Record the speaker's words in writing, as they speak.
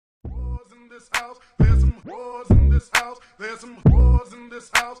this house. There's some whores in this house. There's some whores in this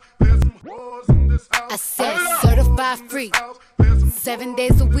house. There's some whores in this house. I said certified free, 7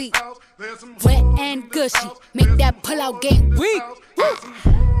 days a week. Wet and gushy, make that pull-out game weak.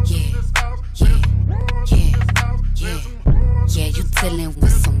 Yeah, you dealing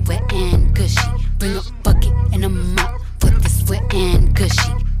with some wet and gushy. Bring a bucket and a mop for this wet and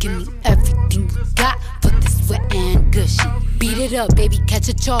gushy. Give me everything you got for this wet and gushy. Beat it up, baby, catch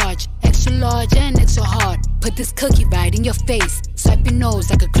a charge. Extra large and extra hard. Put this cookie right in your face. Swipe your nose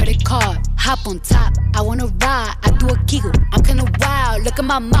like a credit card. Hop on top, I wanna ride. I do a giggle, I'm kinda wild. Look at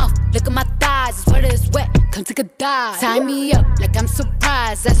my mouth, look at my thighs. This sweater is wet, come take a dive. Tie me up like I'm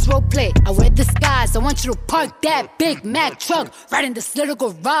surprised. That's roleplay, I wear disguise. I want you to park that Big Mac truck right in this little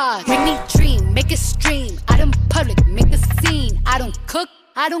garage. Make me dream, make it stream. Out in public, make a scene. I don't cook,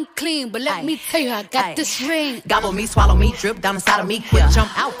 I don't clean, but let me tell you, I got this ring. Gobble me, swallow me, drip down inside of me. Quick jump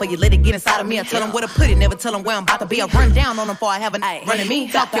out for you, let it get inside of me. I tell them where to put it, never tell them where I'm about to be. I run down on them before I have a running me.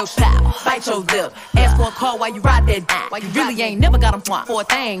 Talk your style, bite your lip. Ask for a call while you ride that. Why you really ain't never got him for a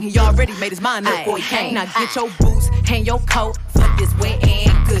thing. He already made his mind up before he came. Now get your boots, hang your coat for this wet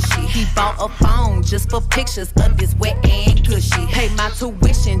and gushy. He bought a phone just for pictures of this wet and gushy. Pay my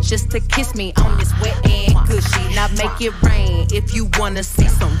tuition just to kiss me on this wet and gushy. Now make it rain if you wanna see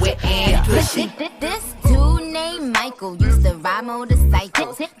some wet and gushy. This dude named Michael used to ride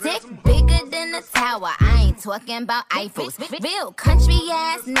motorcycles. Dick bigger than a tower, I ain't talking about Eiffels. Real country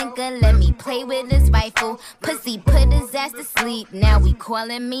ass nigga, let me play with his rifle. Pussy put his ass to sleep, now we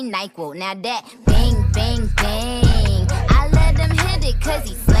calling me NyQuil. Now that bang, bang, bang, I let him hit it cause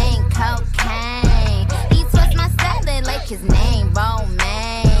he slang cocaine. He twist my salad like his name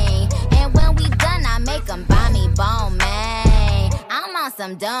Romaine. And when we done, I make him buy me bone, man. I'm on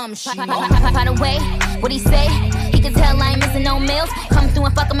some dumb shit. By the way, what he say? He can tell I ain't missing no meals. Come through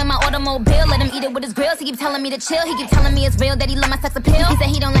and fuck him in my automobile. Let him eat it with his grills. He keep telling me to chill. He keep telling me it's real that he love my sex appeal. He said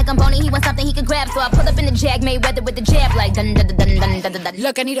he don't like I'm bony. He wants something he can grab. So I pull up in the Jag, Mayweather with the jab like dun dun dun dun dun dun dun.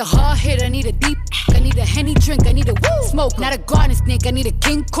 Look, I need a hard hit. I need a deep. I need a Henny drink. I need a woo smoke. Not a garden snake. I need a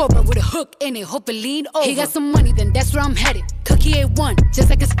king cobra with a hook in it. Hope it lean over. He got some money, then that's where I'm headed. Cookie A1, just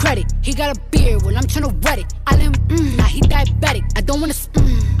like his credit. He got a beard, well I'm tryna wet it. I let him, nah he diabetic. I don't wanna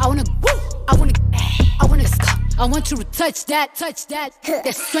I wanna woo, I wanna I want you to touch that.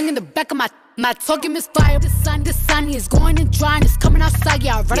 That swing in the back of my talking misfire. The sun is going and drying. It's coming outside,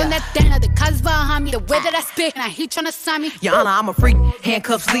 yeah. I run on that thing. The cuz behind me. The way that I spit, and he tryna sign me. Your Honor, I'm a freak.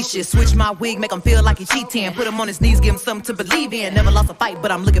 Handcuffs, leashes. Switch my wig, make him feel like he cheating. Put him on his knees, give him something to believe in. Never lost a fight,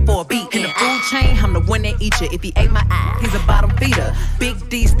 but I'm looking for a beat. In the food chain, I'm the one that eat you. If he ate my eye, he's a bottom feeder. Big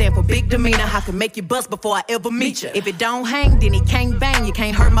D stand for big demeanor. I can make you bust before I ever meet you. If it don't hang, then he can't bang. You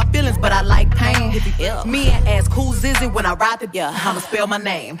can't hurt my feelings, but I like pain. If he ill, me and ask who's is it when I ride the I'ma spell my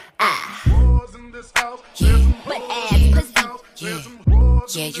name. Yeah, but ass pussy.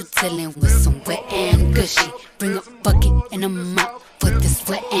 Yeah, you dealing with some wet and gushy. Bring a bucket and a mop for this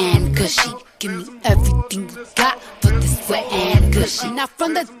wet and gushy. Give me everything you got for this wet and gushy. Now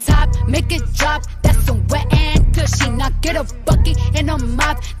from the top, make it drop. That's some wet and gushy. Now get a bucket and a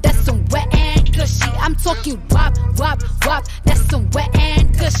mop. That's some wet and gushy. I'm talking wop, wop, wop. That's some wet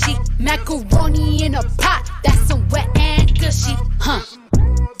and gushy. Macaroni